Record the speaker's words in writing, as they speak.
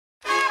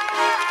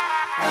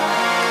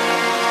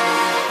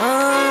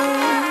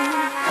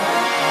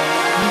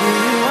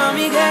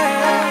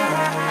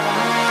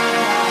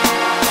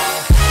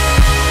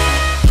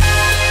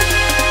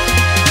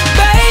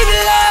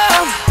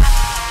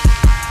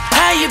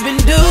been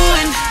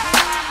doing?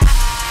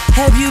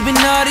 Have you been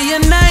naughty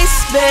or nice,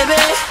 baby?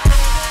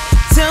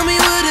 Tell me,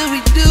 what are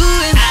we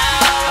doing?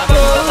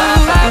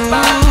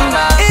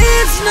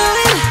 It's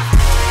snowing,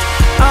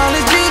 all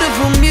this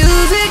beautiful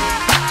music,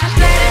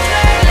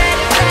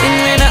 and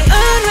when I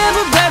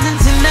unravel present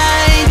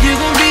tonight, you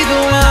gon' be the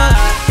one.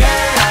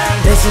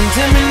 Listen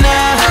to me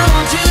now, I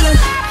want you to.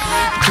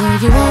 Do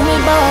you want me,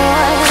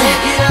 boy?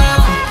 Take it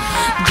out.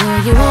 Do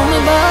you want me,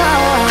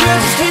 boy?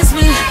 Girl, just kiss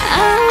me.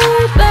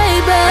 Oh,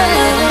 baby.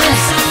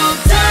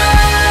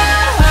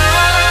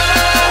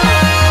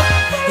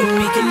 And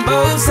we can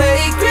both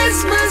say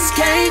Christmas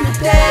came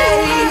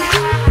today.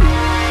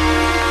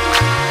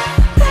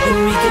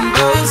 And we can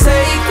both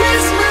say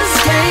Christmas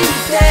came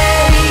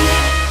today.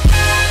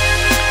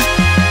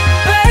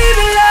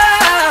 Baby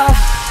love,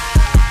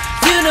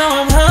 you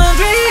know I'm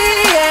hungry,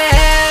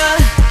 yeah.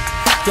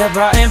 Your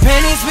bra and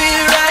panties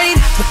fit right,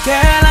 but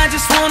girl, I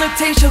just wanna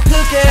taste your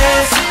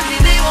cookies. Simply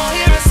they won't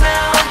hear a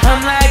sound.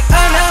 I'm like,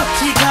 oh no,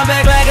 she come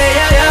back like a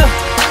yo-yo.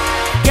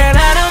 Girl,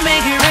 I don't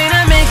make it rain,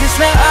 I make it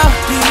snow.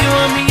 Do you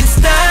want me to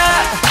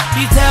stop?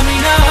 You tell me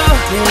no.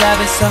 Your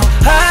love is so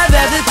hard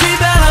that the tree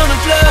fell on the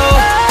floor.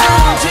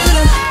 I want you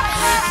to.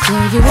 Do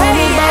you want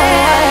me,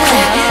 boy?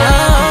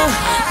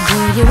 Do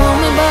you want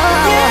me, boy?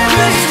 Yeah,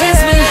 girl, just kiss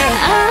me.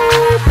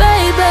 Oh,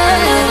 baby.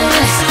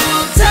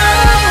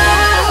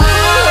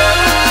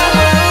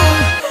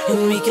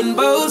 And we can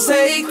both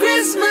say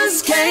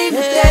Christmas came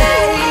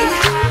today.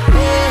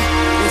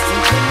 Listen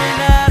to me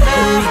now.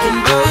 And we can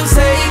both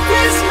say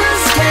Christmas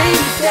came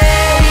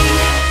today.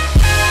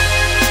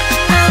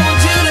 I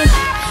want you to.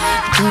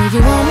 Do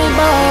you want me,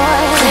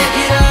 boy? Take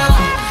it out.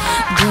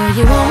 Do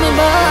you want me,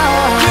 boy?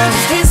 Girl,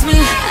 just kiss me.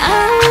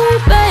 Oh,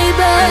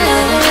 baby.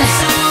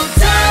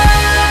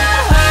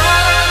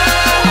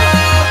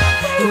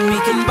 And we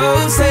can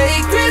both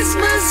say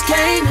Christmas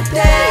came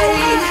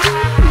today.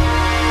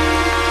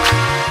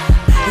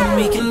 And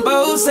we can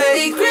both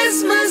say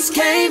Christmas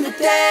came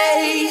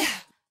today.